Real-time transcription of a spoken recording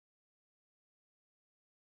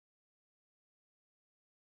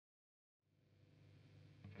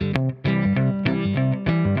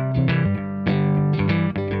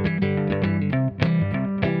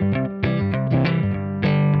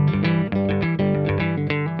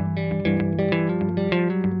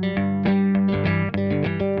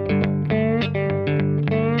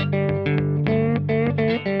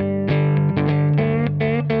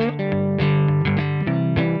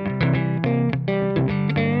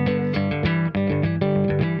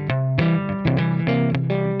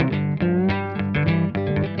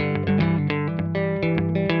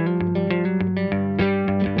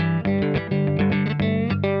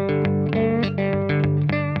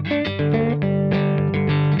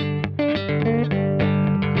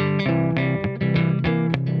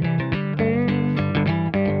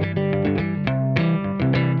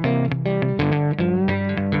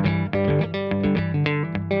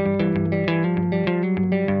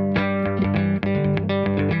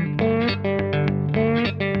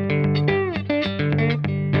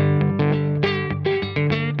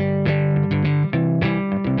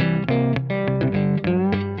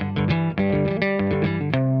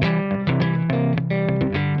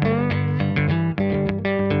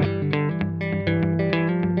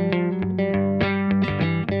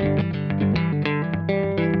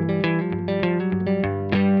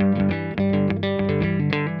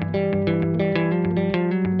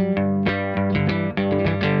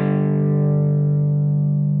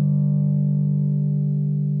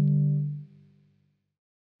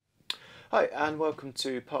and welcome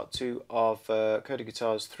to part 2 of Coda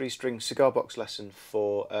Guitar's 3-string cigar box lesson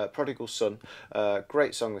for Prodigal Son.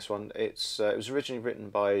 Great song, this one. It was originally written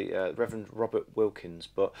by Reverend Robert Wilkins,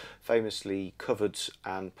 but famously covered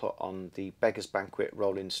and put on the Beggar's Banquet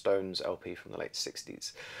Rolling Stones LP from the late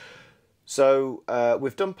 60s. So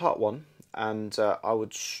we've done part 1, and I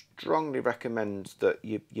would strongly recommend that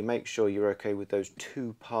you make sure you're okay with those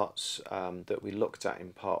 2 parts that we looked at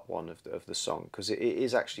in part 1 of the song, because it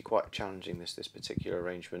is actually quite challenging, this particular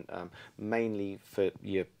arrangement, mainly for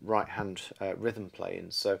your right hand rhythm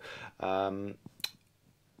playing. So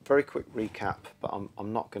very quick recap, but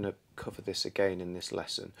I'm not going to cover this again in this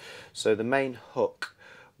lesson. So the main hook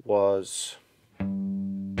was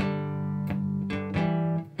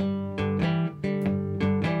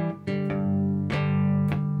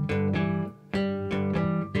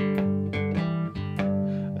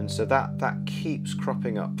so that keeps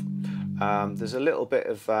cropping up. There's a little bit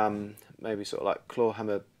of maybe sort of like claw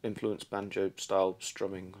hammer influenced banjo style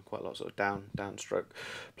strumming, quite a lot of sort of downstroke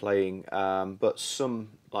playing, but some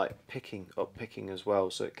like picking as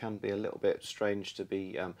well. So it can be a little bit strange to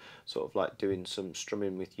be sort of like doing some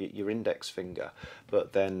strumming with your index finger,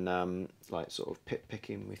 but then like sort of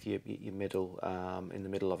picking with your middle in the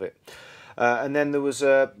middle of it. And then there was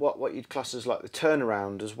what you'd class as like the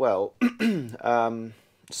turnaround as well.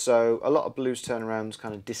 So a lot of blues turnarounds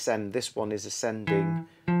kind of descend. This one is ascending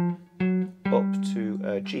up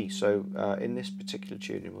to G. So in this particular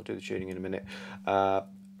tuning, we'll do the tuning in a minute,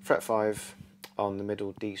 fret 5 on the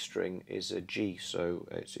middle D string is a G, so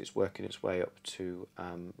it's working its way up to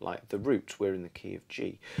like the root. We're in the key of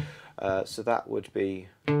G. So that would be,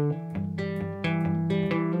 and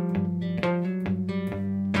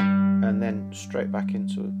then straight back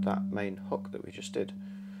into that main hook that we just did.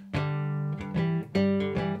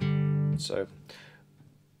 So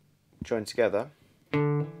join together.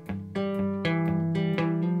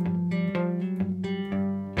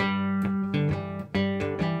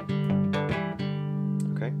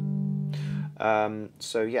 Okay.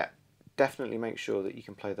 So yeah, definitely make sure that you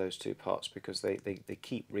can play those 2 parts, because they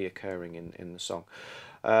keep reoccurring in the song.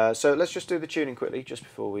 So let's just do the tuning quickly just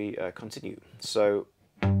before we continue. So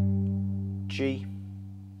G,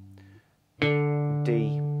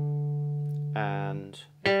 D, and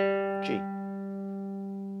G.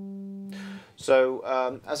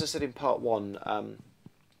 So as I said in part 1,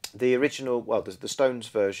 the original, well, the Stones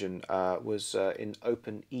version was in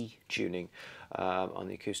open E tuning on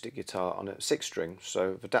the acoustic guitar on a 6-string.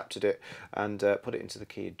 So I've adapted it and put it into the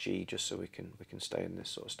key of G, just so we can stay in this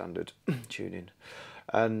sort of standard tuning.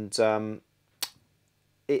 And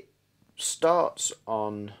it starts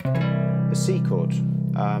on a C chord.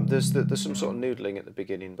 There's some sort of noodling at the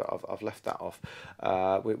beginning, but I've left that off.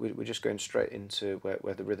 We're just going straight into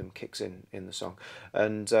where the rhythm kicks in the song,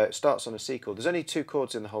 and it starts on a C chord. There's only 2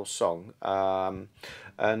 chords in the whole song, and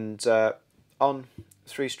on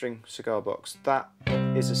 3-string cigar box, that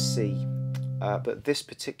is a C, but this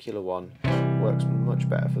particular one works much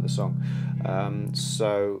better for the song.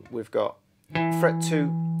 So we've got fret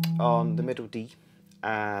 2 on the middle D,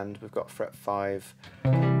 and we've got fret 5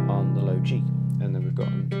 on the low G, and then we've got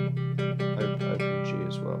an open G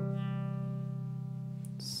as well.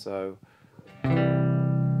 So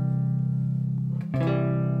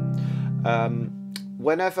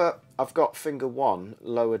whenever I've got finger 1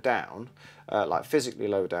 lower down, like physically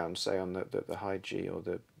lower down, say on the high G or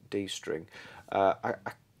the D string, I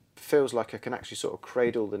feels like I can actually sort of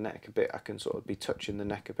cradle the neck a bit. I can sort of be touching the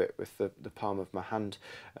neck a bit with the palm of my hand,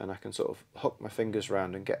 and I can sort of hook my fingers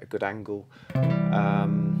around and get a good angle,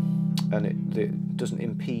 and it doesn't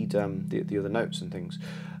impede the other notes and things.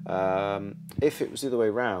 If it was the other way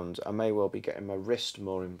around, I may well be getting my wrist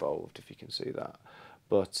more involved, if you can see that.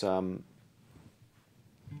 But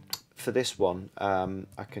for this one,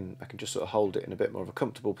 I can just sort of hold it in a bit more of a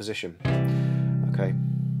comfortable position. Okay,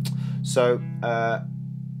 so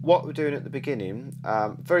what we're doing at the beginning,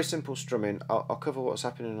 very simple strumming. I'll cover what's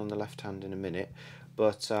happening on the left hand in a minute,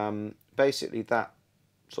 but basically that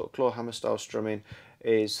sort of claw hammer style strumming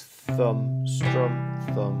is thumb, strum,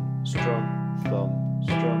 thumb, strum, thumb,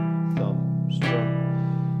 strum, thumb,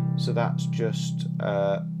 strum. So that's just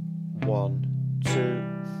 1, 2,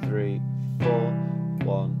 3, 4,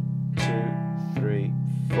 1, 2, 3,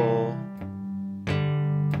 4.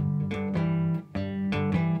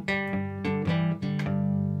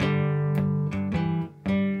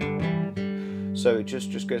 So it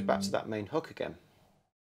just goes back to that main hook again.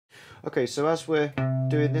 Okay, so as we're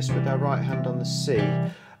doing this with our right hand on the C,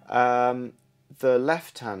 the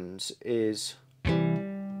left hand is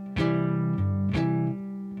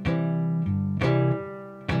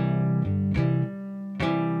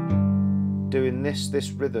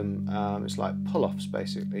this rhythm, it's like pull-offs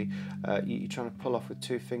basically. You're trying to pull off with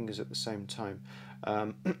 2 fingers at the same time.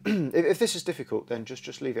 If this is difficult, then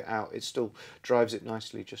just leave it out. It still drives it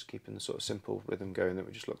nicely, just keeping the sort of simple rhythm going that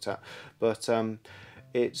we just looked at. But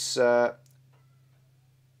it's 1,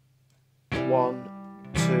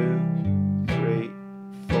 2, 3,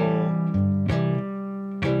 4.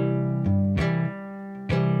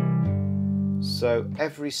 So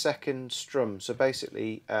every second strum. So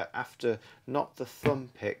basically, after not the thumb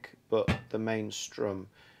pick but the main strum,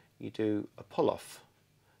 you do a pull off.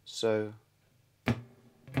 So.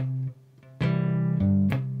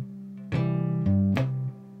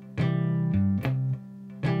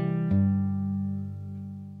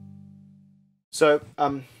 So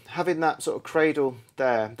having that sort of cradle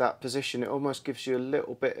there, that position, it almost gives you a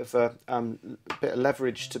little bit of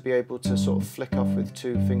leverage to be able to sort of flick off with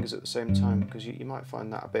 2 fingers at the same time, because you might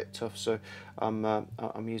find that a bit tough. So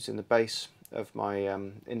I'm using the base of my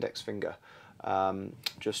index finger,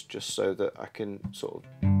 just so that I can sort of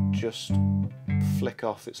just flick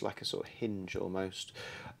off. It's like a sort of hinge almost,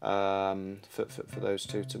 for those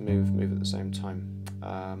 2 to move at the same time.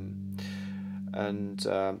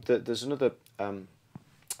 There's another,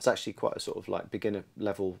 it's actually quite a sort of like beginner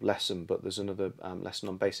level lesson, but there's another lesson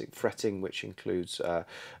on basic fretting, which includes a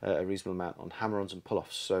reasonable amount on hammer-ons and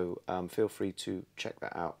pull-offs. So feel free to check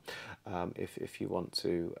that out if you want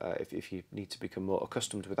to, if you need to become more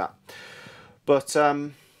accustomed with that. But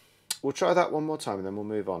we'll try that one more time and then we'll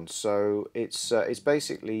move on. So it's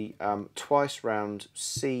basically twice round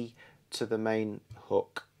C to the main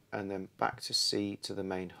hook, and then back to C to the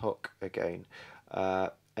main hook again,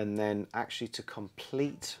 and then actually to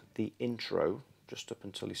complete the intro, just up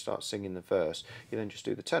until you start singing the verse, you then just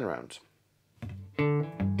do the turnaround.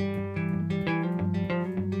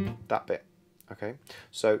 That bit, okay?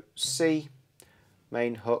 So C,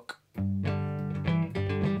 main hook,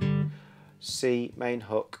 C, main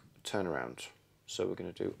hook, turnaround. So we're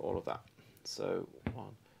going to do all of that. So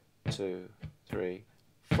 1, 2, 3,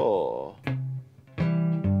 4.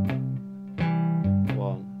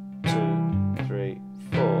 1, 2, 3,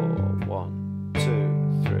 4. 1, 2,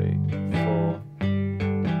 3,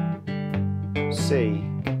 4. C.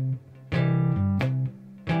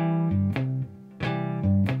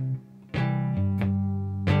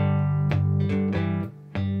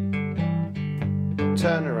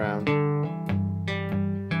 Turn around.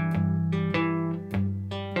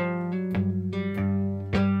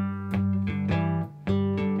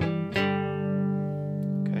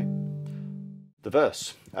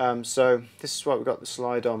 Verse. So this is why we've got the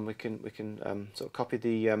slide on. We can sort of copy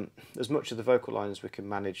the as much of the vocal line as we can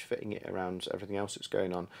manage, fitting it around everything else that's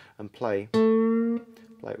going on, and play it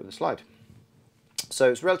with the slide.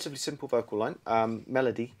 So it's a relatively simple vocal line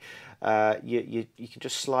melody. You can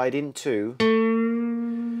just slide into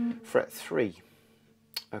fret 3.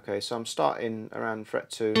 Okay, so I'm starting around fret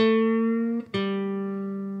 2,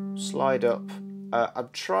 slide up. I'm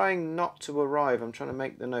trying not to arrive. I'm trying to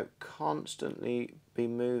make the note constantly be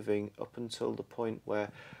moving up until the point where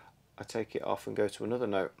I take it off and go to another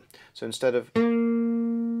note. So instead of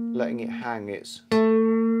letting it hang, it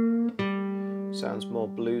sounds more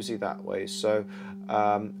bluesy that way. So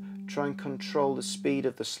try and control the speed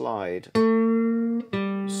of the slide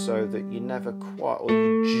so that you never quite, or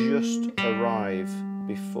you just arrive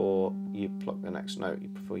before you pluck the next note,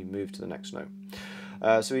 before you move to the next note.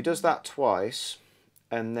 So he does that twice,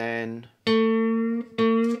 and then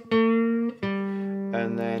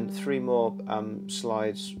 3 more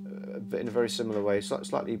slides in a very similar way,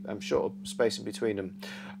 slightly shorter space in between them,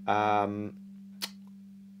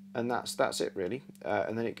 and that's it really.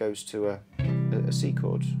 And then it goes to a C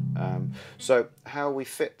chord. So how we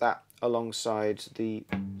fit that alongside the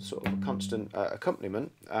sort of constant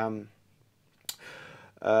accompaniment,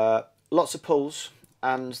 lots of pulls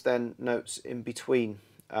and then notes in between.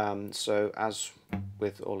 So as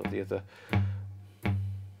with all of the other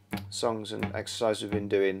songs and exercises we've been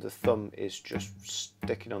doing, the thumb is just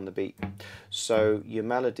sticking on the beat. So your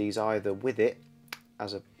melody's either with it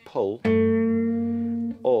as a pull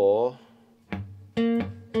or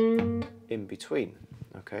in between.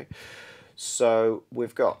 Okay, so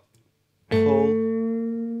we've got pull,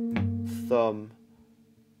 thumb,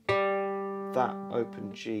 that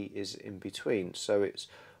open G is in between. So it's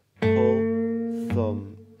pull,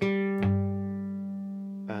 thumb,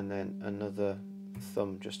 and then another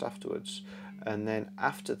thumb just afterwards. And then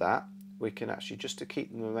after that, we can actually, just to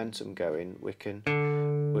keep the momentum going, we can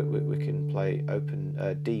play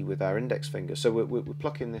open D with our index finger. So we're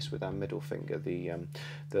plucking this with our middle finger,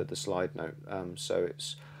 the slide note. So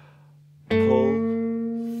it's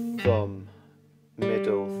pull, thumb,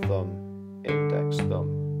 middle thumb, index, thumb,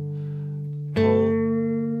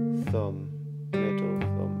 pull, thumb, middle,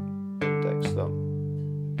 thumb, index, thumb.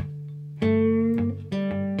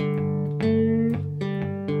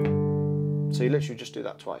 So you literally just do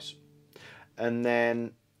that twice, and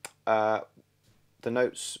then the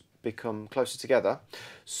notes become closer together.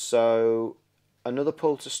 So another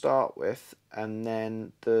pull to start with, and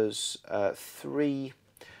then there's 3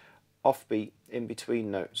 offbeat in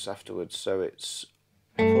between notes afterwards. So it's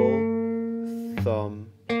pull,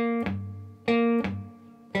 thumb,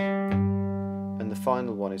 and the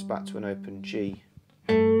final one is back to an open G.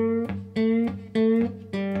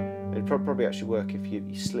 It'd probably actually work if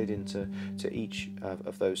you slid into each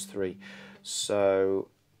of those 3. So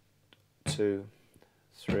 2,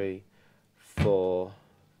 3, 4,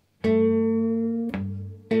 in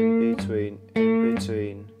between,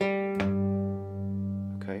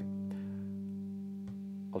 okay,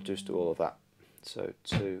 I'll just do all of that. So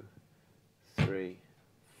 2, 3,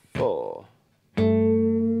 4,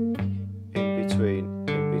 in between,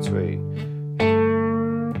 in between,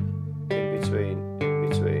 in between, in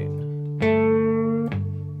between,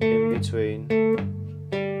 in between.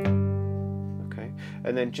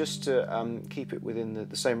 And then just to keep it within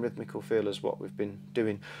the same rhythmical feel as what we've been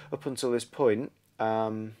doing up until this point, we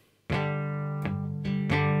can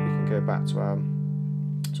go back to our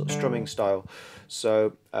sort of strumming style.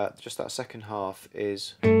 So just that second half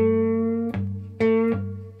is go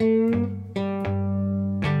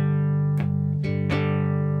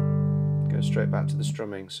straight back to the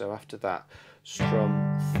strumming. So after that,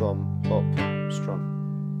 strum, thumb, up, strum.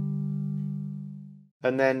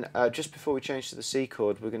 And then just before we change to the C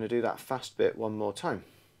chord, we're going to do that fast bit one more time.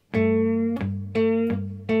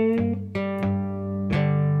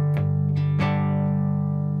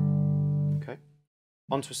 Okay,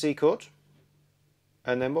 onto a C chord.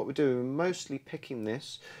 And then what we're doing, we're mostly picking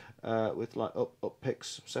this with like up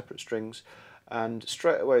picks, separate strings, and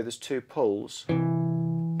straight away there's 2 pulls.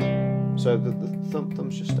 So the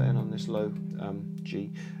thumb's just staying on this low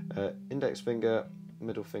G, index finger,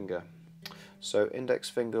 middle finger. So index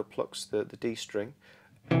finger plucks the D string,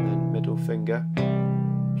 and then middle finger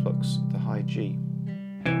plucks the high G.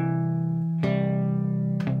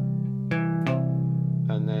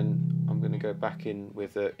 And then I'm going to go back in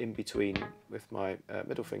with in between with my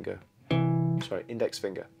middle finger, sorry, index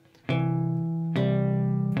finger.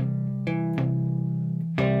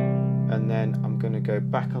 And then I'm going to go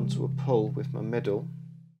back onto a pull with my middle.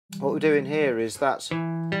 What we're doing here is that's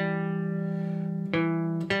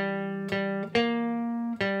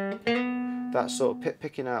sort of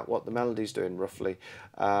picking out what the melody's doing roughly,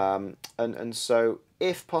 and so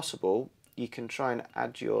if possible you can try and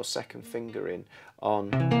add your second finger in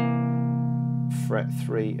on fret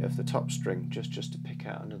 3 of the top string just to pick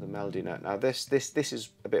out another melody note. Now this is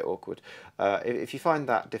a bit awkward. If you find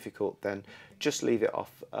that difficult, then just leave it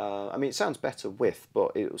off. I mean, it sounds better with,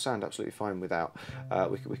 but it will sound absolutely fine without.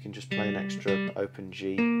 We can just play an extra open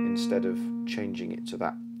G instead of changing it to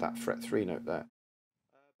that fret 3 note there.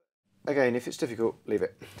 Again, if it's difficult, leave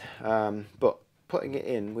it. But putting it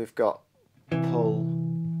in, we've got pull,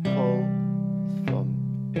 pull,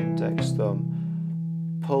 thumb, index, thumb,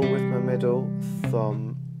 pull with my middle,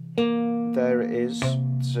 thumb, there it is,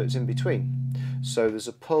 so it's in between. So there's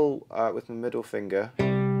a pull with my middle finger,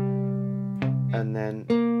 and then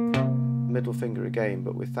middle finger again,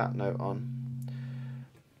 but with that note on.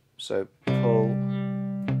 So pull,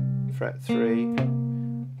 fret 3,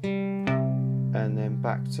 and then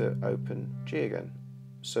back to open G again.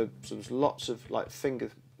 So there's lots of like the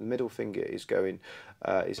middle finger is going,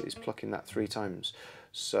 is plucking that 3 times.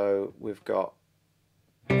 So we've got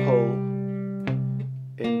pull,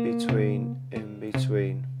 in between,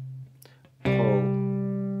 pull,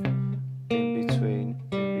 in between.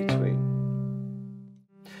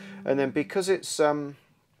 And then because it's the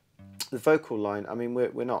vocal line, I mean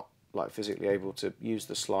we're not like physically able to use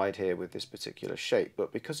the slide here with this particular shape,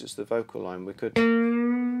 but because it's the vocal line, we could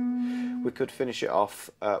finish it off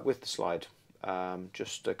with the slide,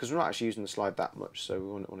 just because we're not actually using the slide that much, so we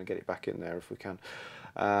want to get it back in there if we can.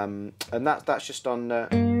 And that's just on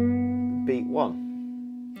beat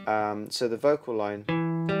 1. So the vocal line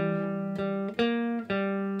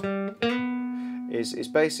is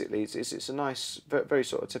basically it's a nice, very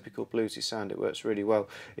sort of typical bluesy sound. It works really well.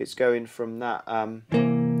 It's going from that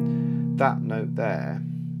note there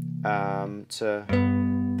to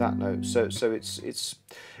that note. So it's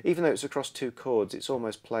even though it's across 2 chords, it's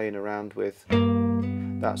almost playing around with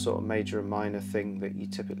that sort of major and minor thing that you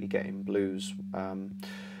typically get in blues.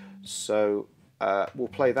 So we'll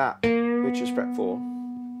play that, which is fret 4,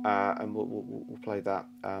 and we'll play that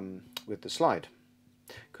with the slide,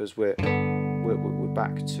 because we're we're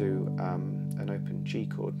back to an open G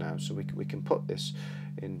chord now, so we can put this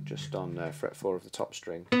in just on fret 4 of the top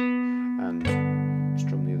string and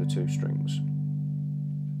strum the other 2 strings.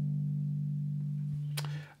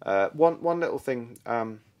 One little thing,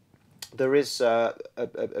 there is a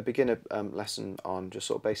beginner lesson on just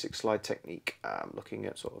sort of basic slide technique, looking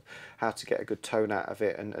at sort of how to get a good tone out of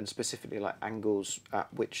it, and specifically like angles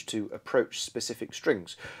at which to approach specific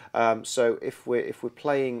strings. So if we're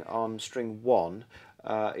playing on string 1,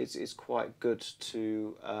 it's quite good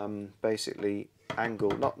to basically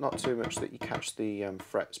angle, not too much that you catch the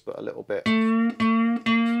frets, but a little bit.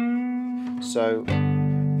 So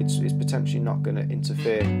it's potentially not going to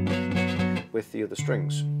interfere with the other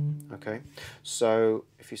strings. Okay, so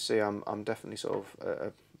if you see, I'm definitely sort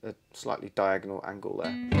of a slightly diagonal angle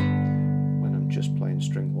there when I'm just playing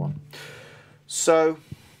string 1. So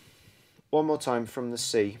one more time from the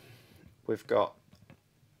C, we've got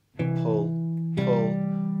pull, pull,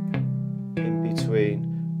 in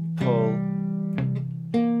between, pull,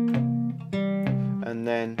 and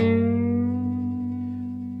then,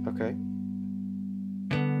 okay,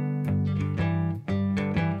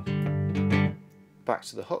 back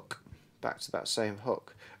to the hook, back to that same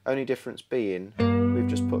hook. Only difference being we've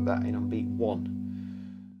just put that in on beat 1.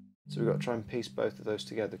 So we've got to try and piece both of those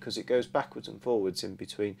together, because it goes backwards and forwards in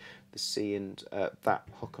between the C and that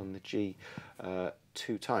hook on the G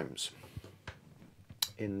 2 times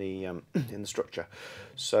in the structure.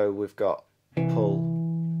 So we've got pull,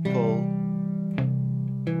 pull,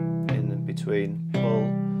 in between, pull,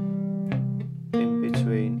 in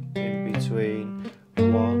between,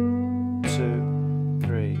 1, 2,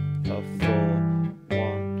 3, 4,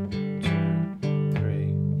 1, 2, 3.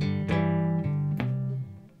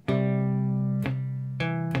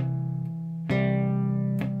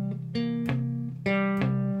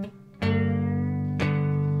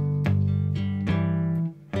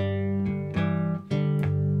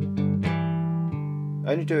 I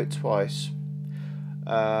only do it twice,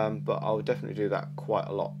 but I'll definitely do that quite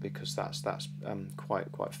a lot, because that's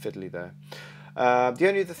quite fiddly there. The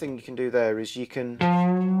only other thing you can do there is you can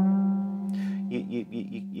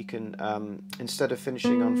instead of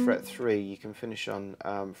finishing on fret 3, you can finish on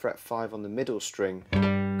fret 5 on the middle string,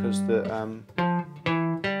 because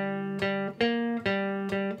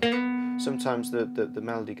sometimes the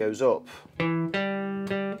melody goes up,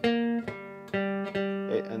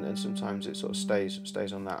 and sometimes it sort of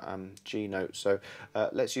stays on that G note. So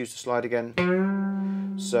let's use the slide again.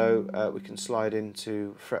 So we can slide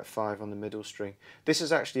into fret 5 on the middle string. This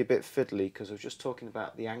is actually a bit fiddly, because I was just talking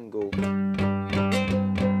about the angle.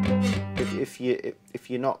 If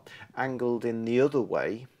you're not angled in the other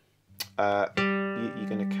way, you're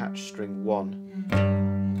going to catch string 1,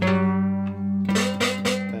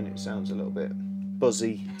 and it sounds a little bit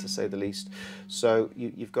buzzy, to say the least. So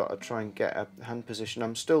you've got to try and get a hand position.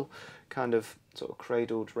 I'm still kind of sort of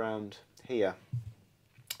cradled round here,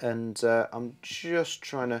 and I'm just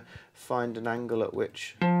trying to find an angle at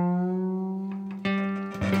which I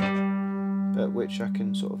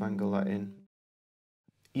can sort of angle that in.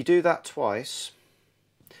 You do that twice,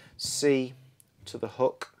 C to the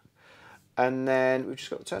hook, and then we've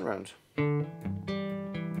just got the turn around.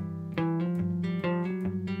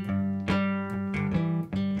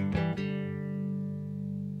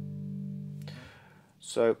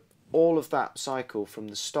 So all of that cycle from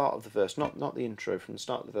the start of the verse, not the intro, from the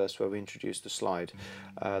start of the verse where we introduce the slide,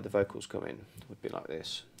 the vocals come in, would be like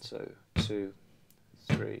this. So 2,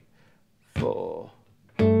 3, 4.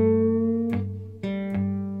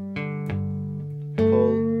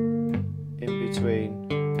 Pull, in between,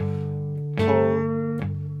 pull,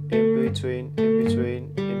 in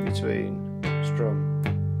between, strum.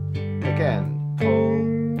 Again, pull,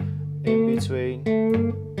 in between,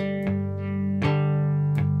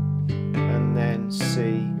 and then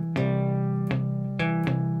C.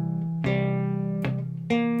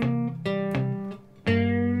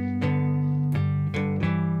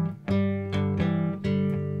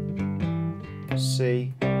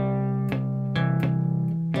 C.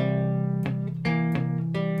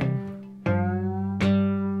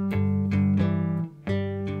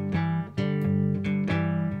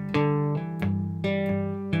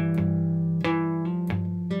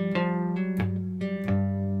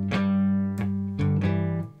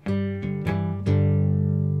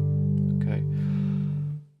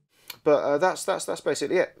 But that's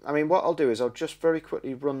basically it. I mean, what I'll do is I'll just very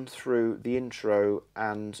quickly run through the intro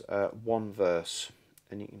and one verse,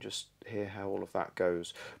 and you can just hear how all of that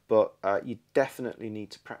goes. But you definitely need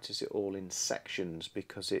to practice it all in sections,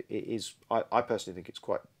 because it is, I personally think it's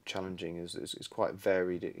quite challenging. It's quite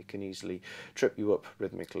varied. It can easily trip you up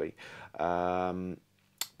rhythmically. But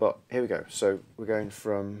here we go. So we're going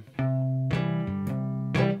from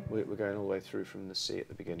we're going all the way through from the C at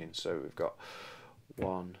the beginning. So we've got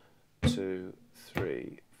 1, 2,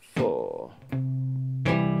 3, 4. 2,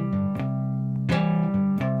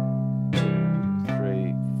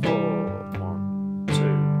 3, 4. 1,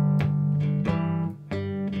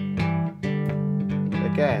 2.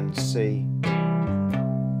 Again, C.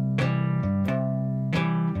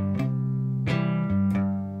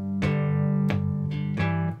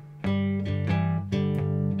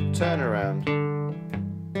 Turn around.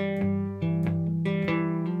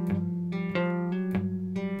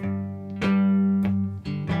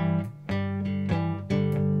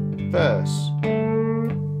 Verse.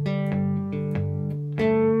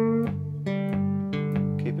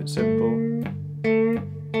 Keep it simple.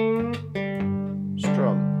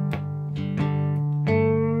 Strum.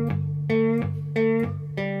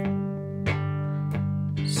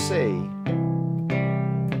 C.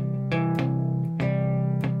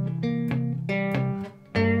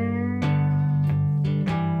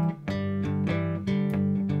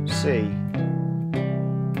 C.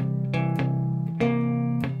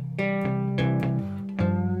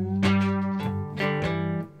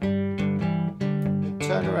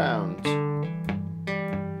 Turn around.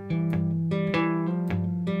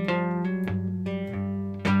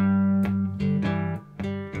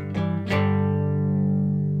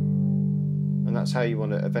 And that's how you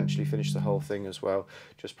want to eventually finish the whole thing as well,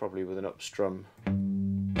 just probably with an up strum.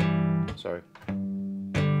 Sorry.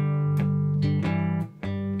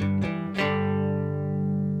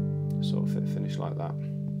 Sort of finish like that.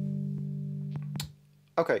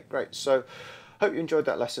 Okay, great. So hope you enjoyed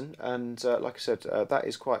that lesson, and like I said, that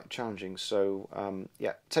is quite challenging, so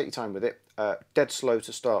yeah, take your time with it. Dead slow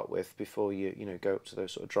to start with before you go up to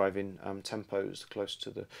those sort of drive-in tempos close to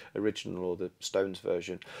the original or the Stones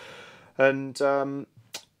version. And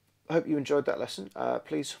I hope you enjoyed that lesson.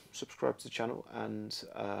 Please subscribe to the channel, and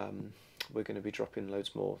we're going to be dropping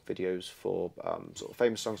loads more videos for sort of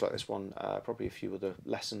famous songs like this one, probably a few other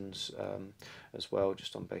lessons as well,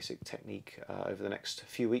 just on basic technique over the next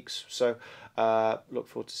few weeks. So look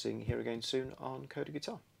forward to seeing you here again soon on Coda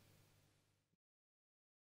Guitar.